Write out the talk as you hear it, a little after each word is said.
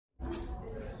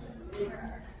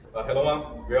Hello,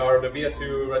 ma'am. We are the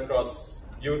BSU Red Cross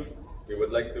Youth. We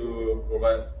would like to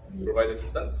provide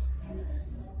assistance.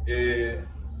 We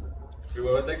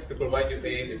would like to provide you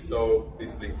aid. If so,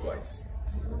 please blink twice.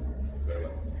 Very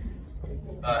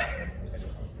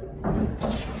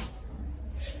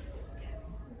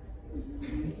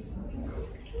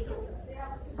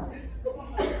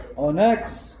well.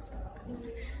 Next.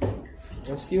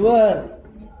 Rescuer.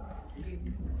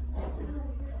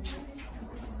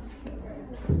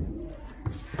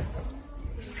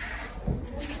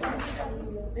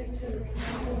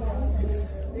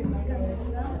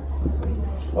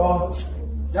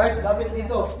 Guys, lapit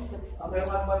dito. May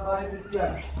marites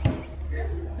dyan.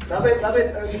 Lapit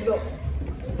dito.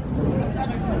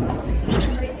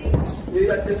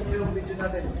 I-adjust mo yung video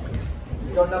natin.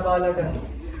 Ikaw na bahala dyan.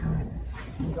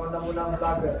 Ikaw na muna ang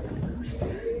vlogger.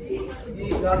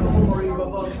 Sige, gato mo or iba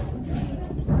ba?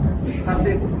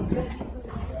 Started.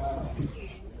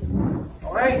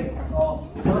 Okay. So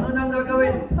ano nang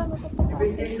gagawin?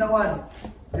 I-base na one.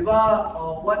 Diba,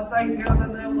 one side, kaya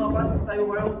saan na yung mga tayo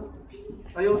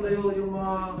yung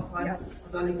mga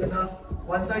kasaling ka na.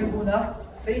 One side muna,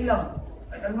 same lang.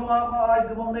 Ay, ano mga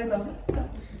ka-gamang na ito?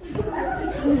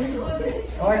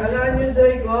 Okay, alaan nyo yung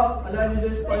side ko. Alaan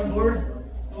nyo yung spineboard.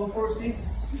 2, 4,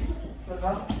 6.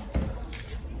 Saka.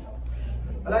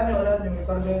 Alaan nyo. May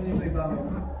karga nyo yung iba.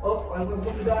 Ang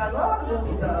pagpapidaan.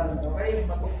 Okay,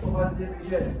 matutukan si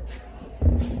Michelle.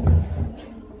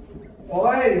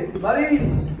 Okay,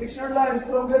 buddies, fix your line,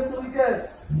 strongest to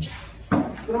weakest.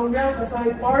 Strongest sa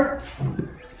side part.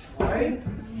 Okay,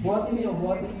 buhatin nyo.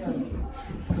 Buhatin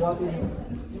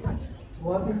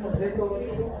po, dito.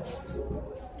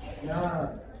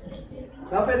 Yan.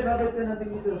 Lapit ka natin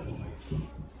dito.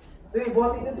 Sige,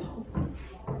 buhatin nyo dito.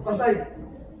 Pa-side.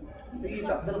 Sige,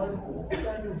 takdal mo.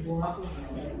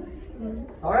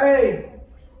 Okay,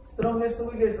 strongest to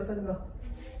weakest, asan ka?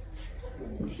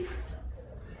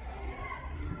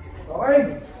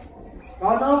 Okay.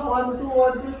 Count off 1,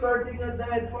 2, starting at the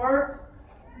head part.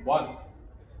 1,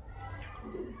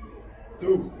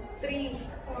 2, 3,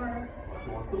 4.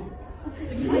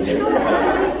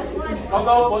 Count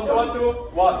off 1,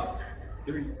 2,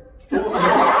 1, 3, 2.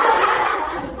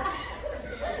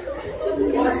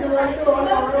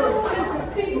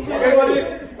 Okay, buddies.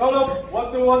 Count off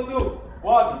 1, 2, 1, 2.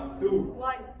 1, 2.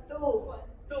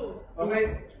 Okay.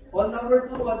 On number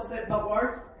 2, one step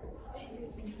backward.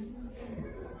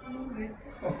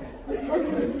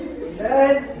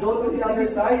 Then go to the other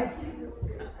side.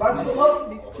 Back to up,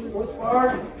 foot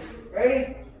forward.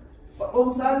 Okay?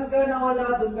 Kung saan ka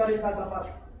nawala, doon ka rin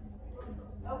tatapat.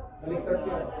 Baliktad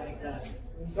yun.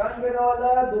 Kung saan ka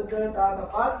nawala, doon ka rin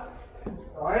tatapat.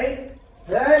 Okay?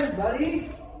 Then,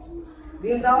 buddy,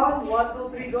 kneel down. 1,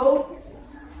 2, 3, go.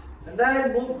 And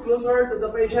then move closer to the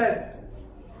patient.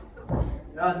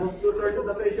 Yan, move closer to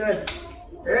the patient.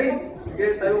 Okay?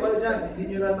 Sige, tayo kayo dyan. Hindi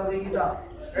nyo na makikita.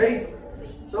 Okay?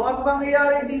 So, ang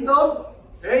mangyayari dito,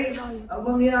 okay? Ang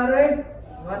mangyayari,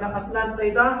 mga nakaslant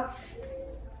tayo ita,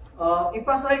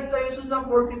 ipaside tayo sa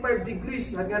 45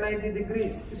 degrees hanggang 90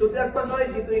 degrees. So, di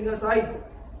agpaside, dito yung side.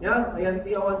 Yan, ayan,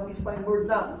 tiyawan, spineboard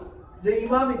na.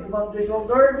 Diyan imam, imam dyan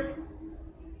shoulder.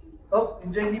 Up,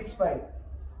 dyan hip spine.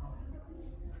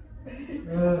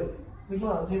 Diyan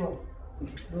mo.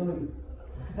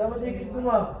 Dapat ikit ko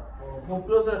ma. Move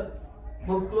closer.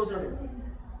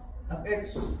 Ang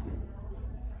X.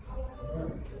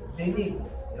 JD.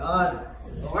 Yan.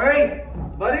 Okay.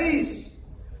 Buddies.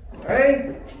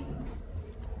 Okay.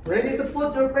 Ready to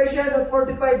put your patient at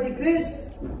 45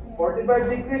 degrees. 45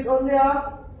 degrees only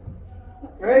ha.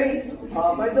 Okay.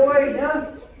 By the way,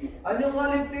 yan. Anyong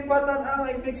kalimpipatan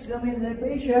ang i-fix namin sa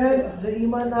patient. Sa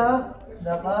iman na.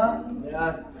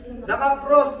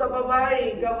 Naka-cross na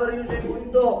babae. Cover yung sa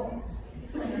mundo.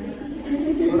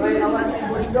 Oray awan sa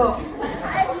mundo.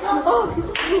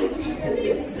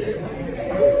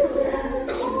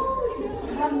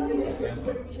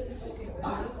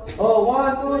 Oh,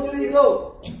 1, 2, 3,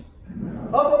 go.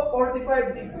 Up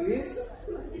 45 degrees.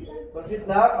 Pasit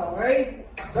lang, okay?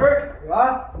 Sir,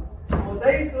 diba? So,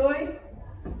 dito.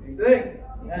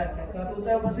 Yan,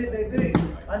 katutay pasit, dito.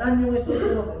 Anan yung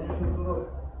isusunod?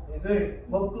 Dito.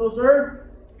 Move closer.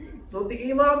 So,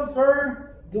 ti imam, sir.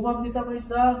 Dumam kita kayo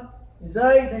sa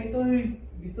Izay, dito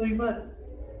man.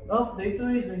 No, dito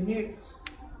sa hips.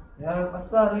 Yan,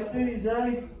 basta, dito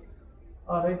Izay.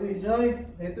 Dito Izay,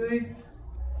 dito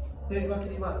ba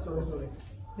kinima? Sorry.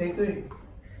 Dito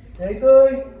Izay.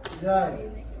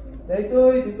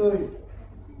 Dito.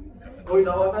 Uy,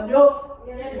 nawatan nyo?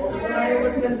 Yes,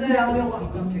 sir.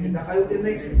 Sige na kayo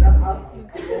tinig.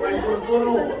 Okay,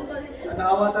 susulo.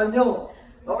 Nawatan nyo.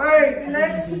 Okay,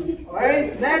 next.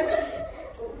 Okay, next.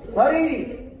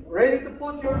 Buddy, ready to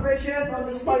put your patient on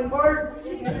the spineboard?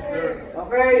 Yes, sir.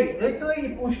 Okay, dito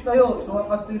i-push tayo. So,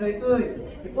 kapas nila ito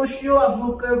i-push nyo, ang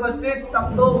move kayo basit,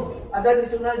 sakto. Adan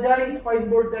iso na dyan,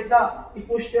 spineboard dito.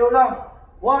 I-push tayo lang.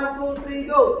 1, 2,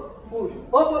 3, go. Push.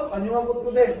 Hop, ano nga ko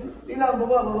din? Sila,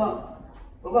 baba.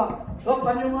 Hop,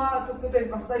 ano nga ko din?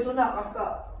 Kasta iso na,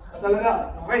 kasta.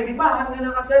 Talaga. Okay, di ba?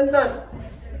 Hanggang naka-center.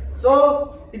 So,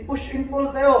 i-push and pull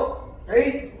tayo.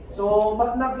 Okay? So,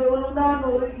 matnag sa ulo na,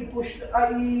 no, i-push,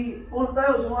 i-pull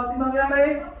tayo. So, ang ating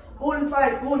mangyari, pull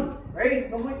 5, pull. Okay?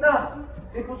 Namuit na.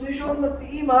 In position,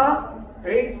 magtiima.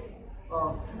 Okay?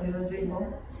 Ayun lang siya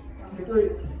mo. Ito,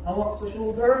 hawak sa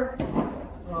shoulder.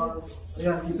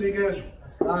 Ayan, ito yung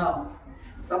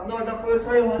tap na kadap ko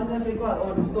sa'yo, hanggang sa iba.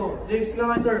 Gusto. Jigs ka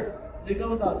nga, sir. Jigs ka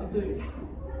mo ta. Ito yung.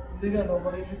 Hindi nga, no,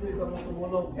 marin ito yung kami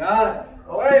tumulong. Yan.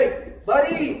 Okay.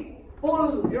 Buddy,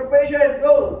 pull your patient.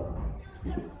 Go.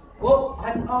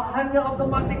 Hanya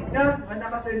automatic na, hanya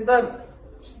ka-center.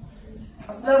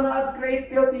 As lang at create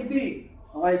KOTV.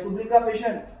 Okay, subli ka,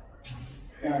 patient.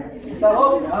 Yan.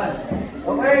 Stop. Yan.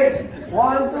 Okay.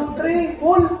 1, 2, 3,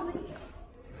 pull.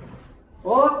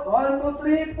 1, 2,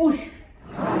 3, push.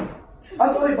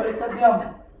 Sorry, baliktad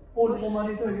yan. Pull mo man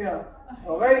ito.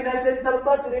 Okay, na-center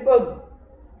pa, sinipag.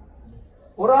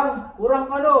 Kurang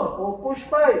ano? Push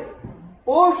 5.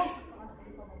 Push.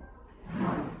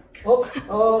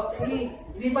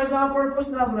 Hindi pa sa purpose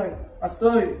na, bro.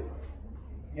 Astoy.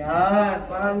 Yan,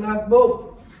 parang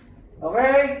nag-move.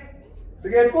 Okay?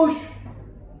 Sige, push.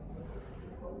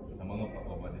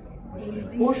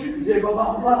 Push. Sige,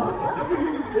 baba ka.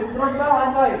 Sintron ka,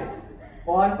 hanpay.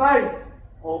 Hanpay.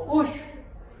 Push.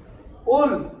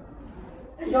 Pull.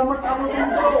 Ikaw matamo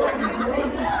dito.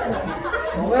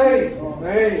 Okay.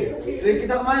 Sige,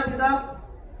 kita kumain, kita.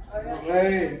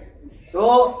 Okay. So,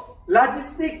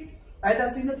 logistic. Ay,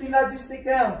 sino ti logistic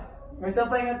kaya? May isa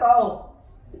pa yung tao.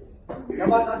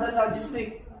 Dapat ada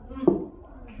logistic.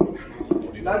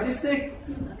 Logistic.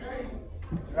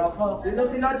 Rafa. Sino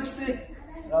ti logistic?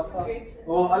 Rafa.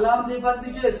 Alam the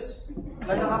advantages.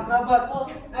 Na nakakrabat.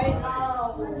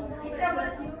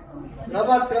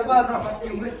 Krabat.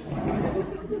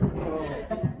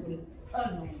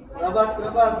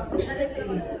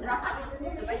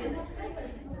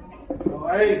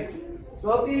 Okay.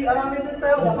 So, aramin din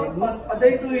tayo. Dapat mas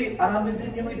aday ito aramin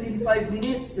din yung within 5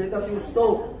 minutes. Dito yung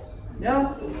stove.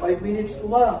 Yan. 5 minutes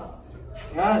kuma.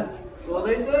 Yan. So,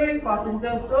 aday ito patong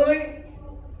tayo ito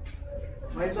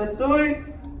may isa ito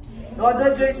no,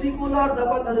 ada JC kular.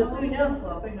 Dapat ada ito niya.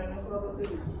 Kapay na ng krabat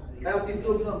ito. Kaya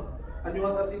tintog lang. Ano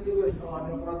yung tintog ito? Ano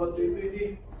yung krabat ito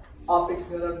ito? Apex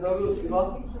na lang dalos.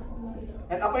 Diba?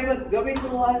 At apay na gawin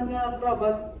mo nga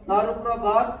krabat. Narong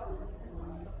krabat.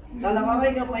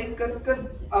 Nalangangay nga may kat-kat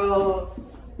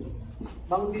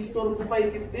mang distor ko pa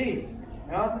ikit di.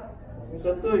 Yan. Yung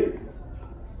sa to'y.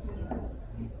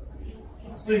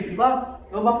 So, diba?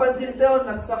 Nung mapansin tayo,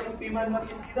 nagsakit piman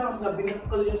makit kita kasi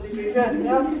nabinakal yung division.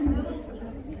 Yan.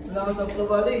 Salamat sa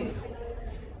bali.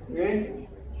 Okay?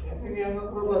 Hindi nga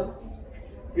nga krabat.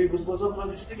 Bibus po sa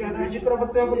logistic. Energy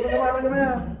krabat tayo. Ba't naman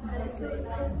yan?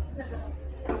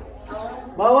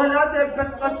 Bawal natin.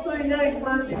 Kas-kas to'y niya yung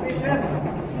front division.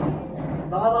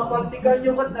 Baka mapagtikan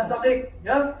nyo kat nasakit.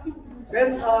 Yan.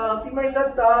 Then, kimay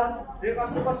santa,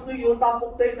 rekas-tukas nyo yun,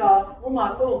 tapok tayo na,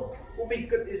 umato.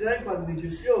 Umigkat isa yung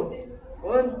bandages yun.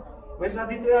 On. May sa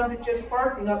dito yan yung chest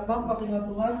part. Ingat bang,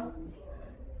 pakingatuman.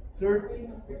 Sir.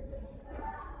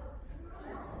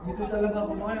 Dito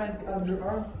talaga kumain,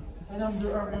 underarm. Saan ang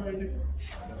underarm na medyo?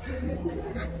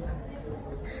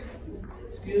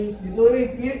 Skills. Dito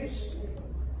yung hips.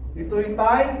 Dito yung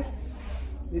thigh.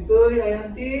 Dito yung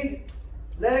ayanti.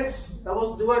 Legs,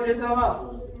 tapos dua dyan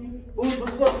sama. Bus.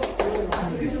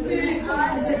 Wait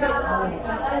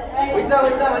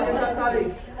lang, anong lang tali?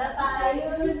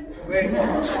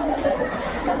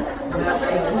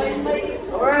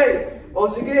 Okay. O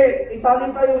sige, itali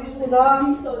tayo iso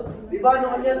na. Diba,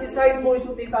 nung kanyang decide mo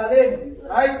iso titalin.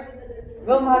 Right?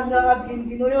 Gamahan na agin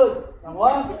ginuyod.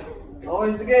 Tama? Okay,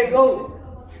 sige, go.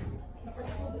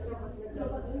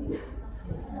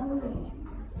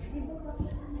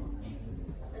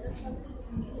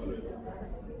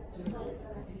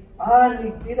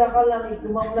 Kita ka lang,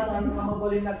 itumam lang, ano nga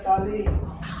mabalin nagtali.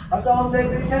 Asawang sa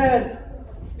patient.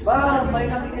 Ba, may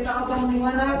nakikita ka bang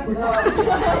liwanag?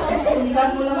 Sundan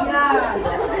mo lang yan.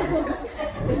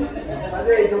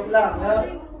 Ate, joke lang. Ha?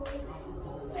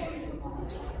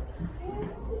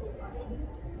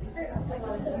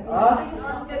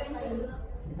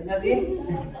 Kanya din?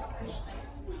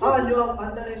 Ano ang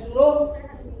anda na isulong?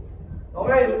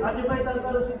 Okay, ano ba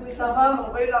italtalog dito isa ka?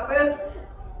 Okay, lapit.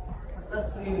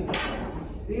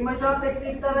 Di may sa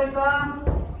technique na rin ka.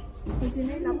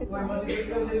 May masigit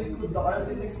ka sa likod. Daka yung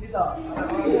techniques kita.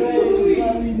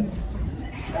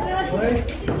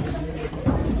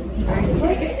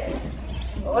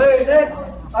 Okay, next.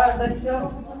 Next na.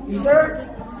 Insert.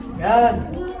 Yan.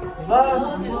 Diba?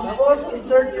 Tapos,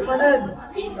 insert yung manad.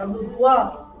 Nagdudua.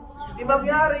 Di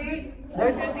mangyari,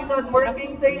 dahil dito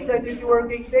working tail, dahil dito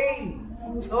working tail.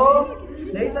 So,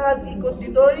 dahil ikot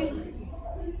dito'y.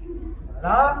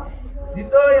 Wala.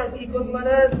 Dito'y, ang ikot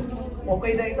manad.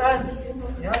 Okay na itan.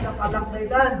 Yan, nakalak na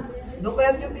itan. No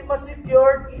kaya yung di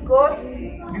ma-secured, ikot.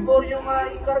 Before yung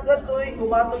ikarga to'y,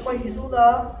 gumato pa yung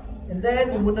isuna. And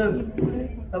then, umunag.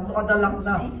 Tapos kadalak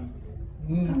na.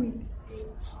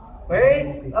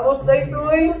 Okay? Tapos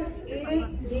dito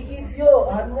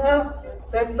i-video. Hanga.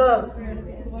 Center.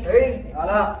 Okay?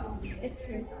 Ala.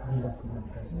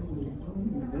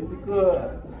 Very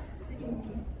good.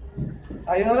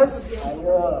 Ayos?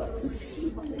 Ayos.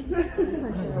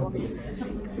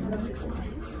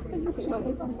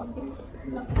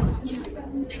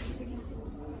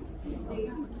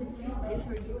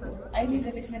 I need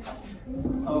the business.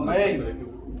 Okay.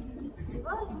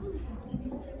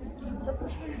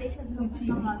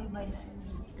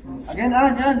 Again,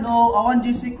 yan, no, awan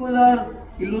gesicular,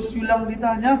 ilus yun lang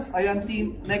dita niya, ayan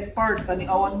team, neck part, kani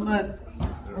awan man.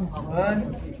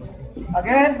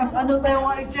 Again, mas ano tayo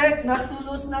nga i-check, not to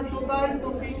lose, not to tie,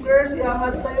 2 fingers,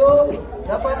 iangat tayo,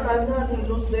 dapat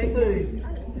ilus na ito eh.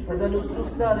 Kada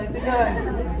lus-lus na, ito nga eh.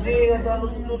 Kasi kada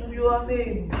lus-lus yun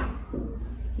amin.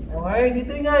 Okay,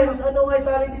 dito nga eh, mas ano nga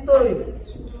itali dito eh.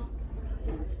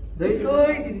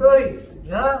 Dito'y,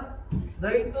 ya,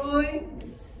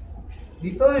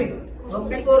 dito'y, ang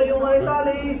picture yung mga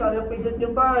itali, sayang pidot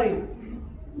yung pay.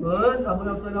 Amo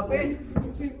lang sa lapit.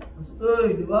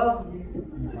 Gustoy, di ba?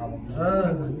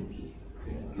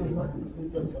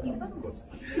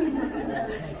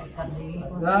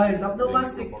 Right, tapos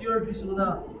mas secure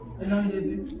disuna. Ano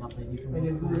yun?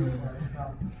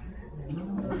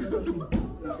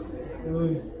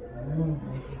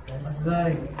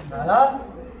 Masay. Nala?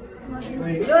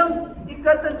 Wait lang,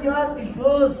 ikatan yung ating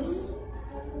shoes.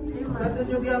 Ikatan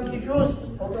yung ating shoes.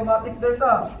 Automatic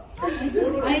data.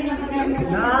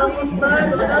 Naamot man,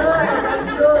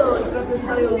 ikatan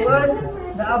tayo.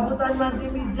 Naabutan man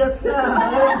timidyas ka.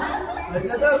 Ay,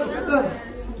 kadang.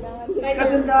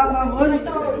 Ikatan ka ang amon.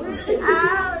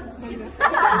 Ouch!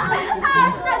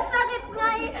 Nagsakit nga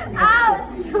eh!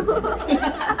 Ouch!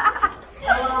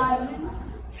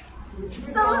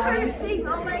 So hurting!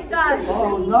 Oh my God!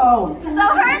 Oh no! So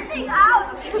hurting!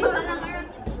 Ouch!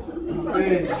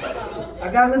 Okay.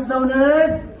 Agangas daw na.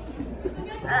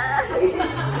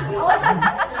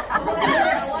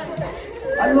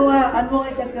 Ano nga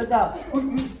ikas-kasa?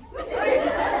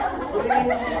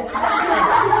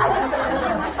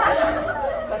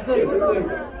 Kastoy.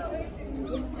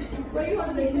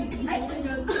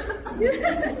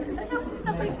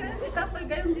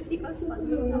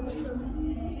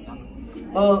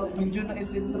 Medyo na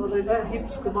isintro rin na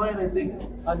hips ko mo yun, I think,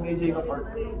 ang AJ ka part.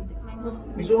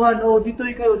 Gusto nga, dito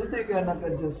kayo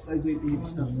nag-adjust sa JT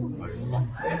hips na.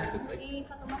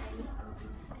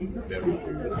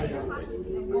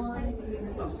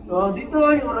 Dito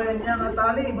ay orayan niya nga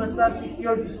tali, basta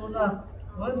secure gusto na.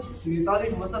 Sige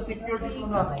tali, basta secure gusto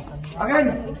na.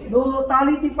 Again, no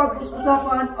tali ti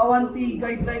pag-usapan, awanti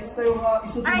guidelines tayo nga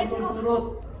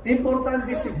isunod.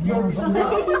 Importante secure gusto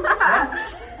na.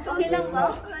 Okay lang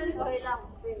ba? Okay lang.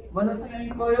 Manatili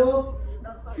kayo,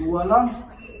 walang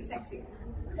Sexy.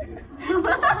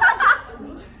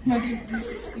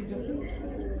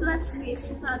 Snatch this,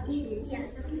 snatch this.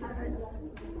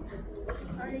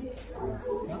 Sorry.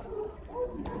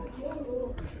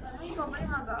 Ano ikaw ba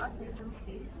yung mag-a-assist ng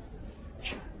status?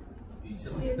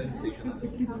 Isa lang yung time station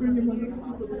natin.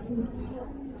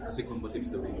 Kasi combative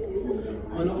sa way.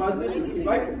 ano ka ito?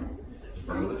 65?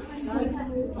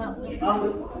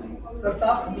 Sa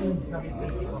top?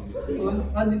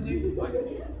 Ano ito yun?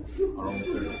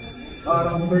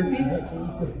 Around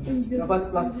 30? Dapat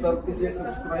plus 30 yung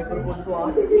subscriber po ito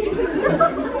ah.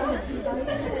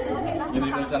 Yun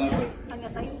yung channel, sir.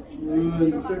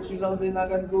 Search nyo lang din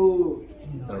agad ko.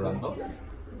 Sa Rando?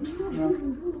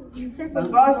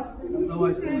 Talpas?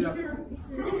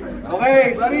 Okay,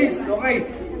 Baris, okay.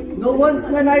 No once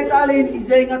nga naitalin,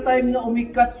 isay nga time na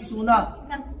umikat isuna.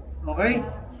 Okay?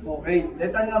 Okay,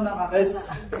 detan nga makakes.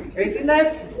 Okay,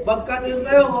 next, bagkat yun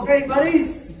tayo. Okay,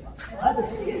 Baris.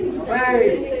 Okay.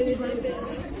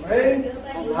 Okay.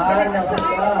 Nakas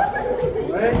ka.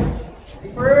 Okay.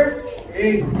 First,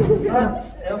 front.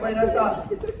 Ayaw pa yung nagta.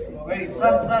 Okay,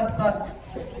 front.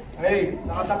 Okay,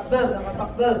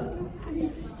 nakatakdal.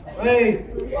 Okay.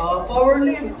 Power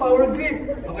lift, power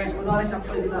grip. Okay, so kunwari siya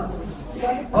pwede na.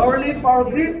 Power lift, power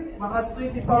grip. Makastoy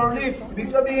ti power lift.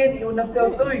 Ibig sabihin, iunag ka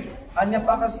ito'y. Anya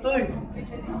pa kastoy.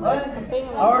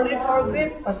 Power lift, power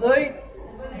grip. Kastoy.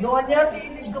 Noon niya,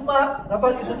 tiinig ka pa.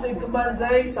 Dapat isuntoy ka pa sa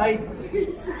side.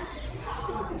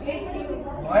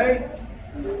 Okay.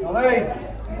 Okay.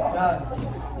 Yan.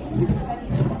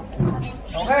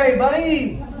 Okay,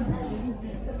 buddy.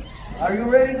 Are you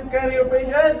ready to carry your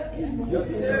patient? Yes,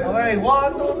 sir. Okay,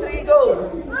 1, 2, 3,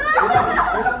 go!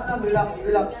 Relax lang, relax,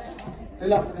 relax.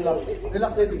 Relax, relax.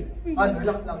 Relax, ready.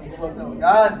 Relax lang.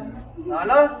 Yan.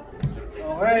 Nala?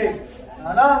 Okay.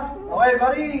 Nala? Okay,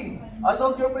 buddy.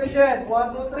 Unload your patient.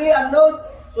 1, 2, 3, unload.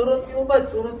 Surut kiubad,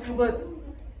 surut kiubad.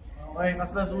 Okay,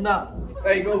 kas na suna.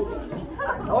 Okay, go.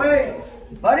 Okay,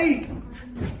 buddy.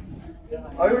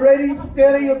 Are you ready to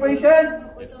carry your patient?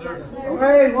 Yes, sir.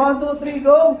 Okay, 1, 2, 3,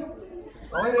 go.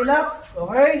 Okay, relax.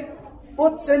 Okay.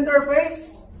 Foot center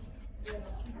face.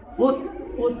 Foot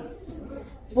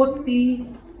the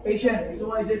patient.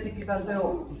 So, I said, tikitan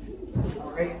tayo.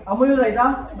 Okay. Amo yun, right,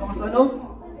 ha?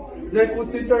 Ano? Then,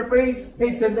 foot center face.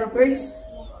 Head center face.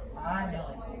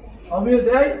 Amo yun,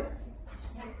 right?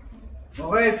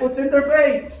 Okay, foot center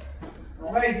face.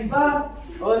 Okay, di ba?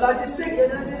 O, logistic.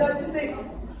 Yan na si logistic.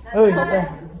 Uy, okay.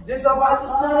 Diyan,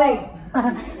 sapatos na rin.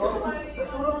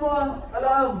 Surot mo,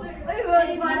 alam.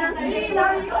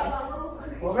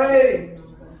 Okay.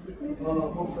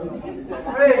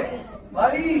 Okay.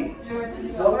 Bali.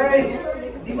 Okay.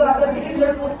 Di ba agad yung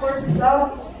inner foot first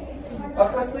lang?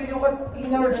 Pagkas to yung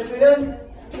inner, dito yan.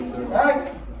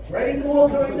 Right. Ready to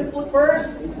walk your inner foot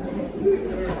first?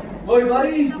 Boy,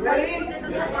 buddies, ready?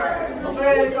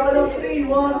 Okay, count of 3.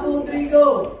 1, 2, 3,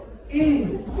 go.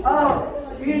 In, out,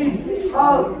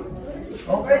 out.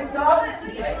 Okay, stop.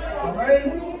 Okay,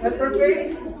 center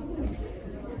face.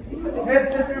 Head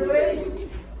center face.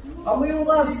 Amo yung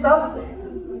mag-stop.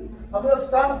 Amo yung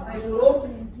stop. Ay, surok.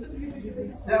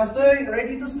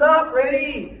 Ready to stop.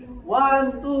 Ready.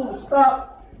 1, 2,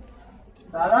 stop.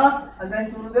 Tala. And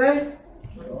then sunod din.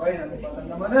 Okay, nagpapatan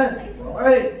naman din.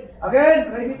 Okay. Again,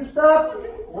 ready to stop.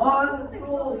 1,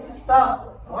 2,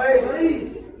 stop. Okay,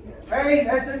 release. Okay,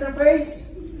 head center face.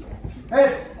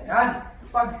 Head. Yan.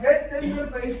 Pag head center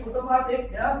face,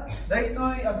 automatic, ya. Dahil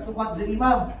ito'y agsukat din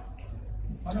imam.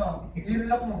 Ano?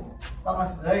 I-relax mo.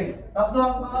 Pakas, dahil. Tapdo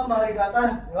ang mga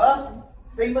marikatan. Di ba?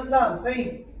 Same man lang,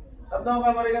 same. Tapdo ang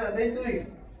mga marikatan. Dahil ito'y.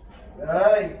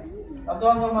 Dahil. Tapdo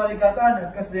ang mga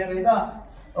marikatan. Kasi rita.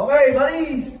 Okay,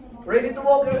 buddies. Ready to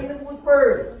walk your inner foot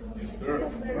first. Yes, sir.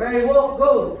 Okay, walk,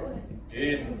 go.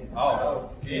 In,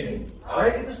 out, in, out.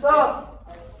 Ready to stop.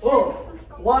 Oh.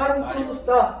 1, 2,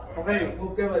 stop. Okay,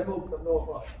 move kayo, move. Tatlo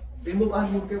ko. Move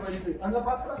kayo, dito. Ano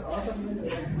pa?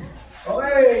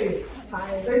 Okay.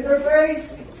 Center face.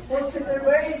 Foot center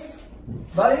face.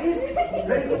 Buddies,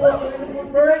 ready to walk your foot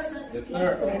first? Yes,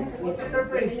 sir. Foot center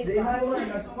face. Di high one,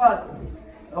 nasukat.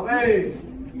 Okay.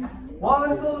 1,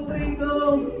 2, 3,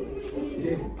 go.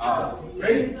 Out.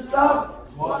 Ready to stop?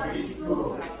 1,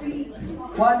 3,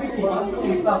 1,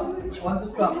 2, stop. 1 to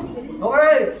stop.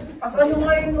 Okay. Asan yung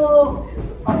line mo?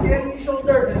 Ang carry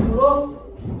shoulder. Desuro.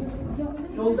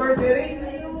 Shoulder carry.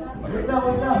 Wait lang,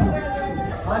 wait lang.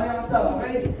 Hanya ka stop.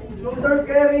 Okay. Shoulder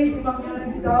carry. Di ba kaya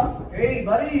dito? Okay,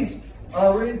 buddies.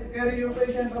 Ready to carry your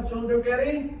patient at shoulder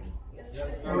carry?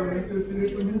 Ready to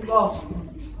Philippine ka.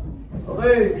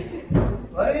 Okay.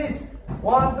 Buddies.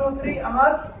 1, 2, 3.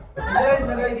 Angat. And then,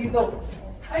 lagay dito.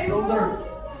 Shoulder.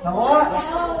 Nakuha?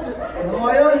 Nakuha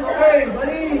yun? Okay,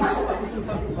 buddies.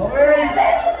 Okay.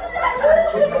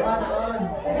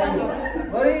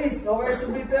 Buddies, okay,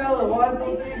 subitel. 1,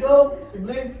 2, 3, go.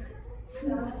 Sublim.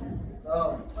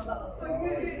 Oh.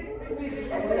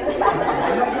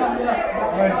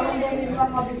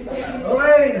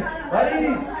 Okay,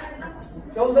 buddies.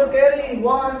 Shoulder carry. 1,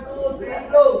 2,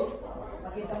 3, go.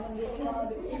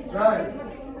 Right.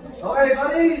 Okay,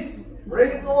 buddies.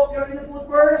 Ready to walk your inner foot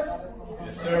first?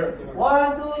 Yes, sir.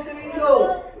 1, 2, 3,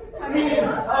 go. In,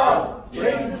 out.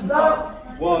 Ready to stop?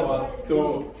 1,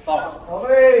 2, stop.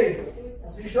 Okay.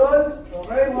 Position.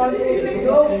 Okay, 1, 2, 3,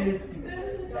 go.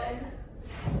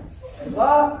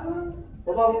 Back.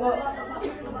 Baba.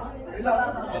 Relax.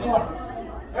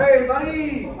 Hey,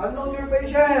 buddy. Unload your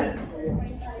patient.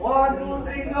 1, 2,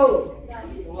 3, go.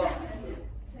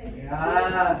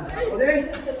 Yan. Ulit.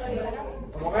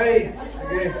 Okay.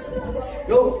 Okay.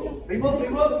 Go. Remove.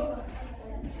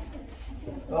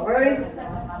 Okay.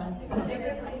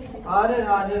 Anin.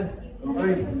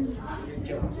 Okay.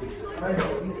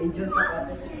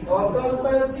 Count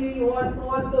tayo di 1, 2,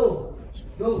 1,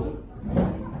 2. Go.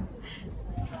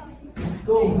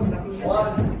 Go.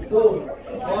 1, 2.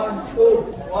 1,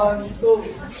 2. 1, 2,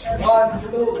 1,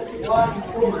 2, 1,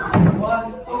 2,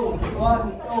 1, 2,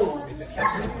 1, 2.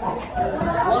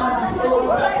 1, 2,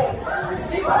 1,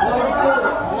 2,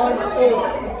 1, 2,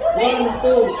 1,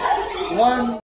 2, 1.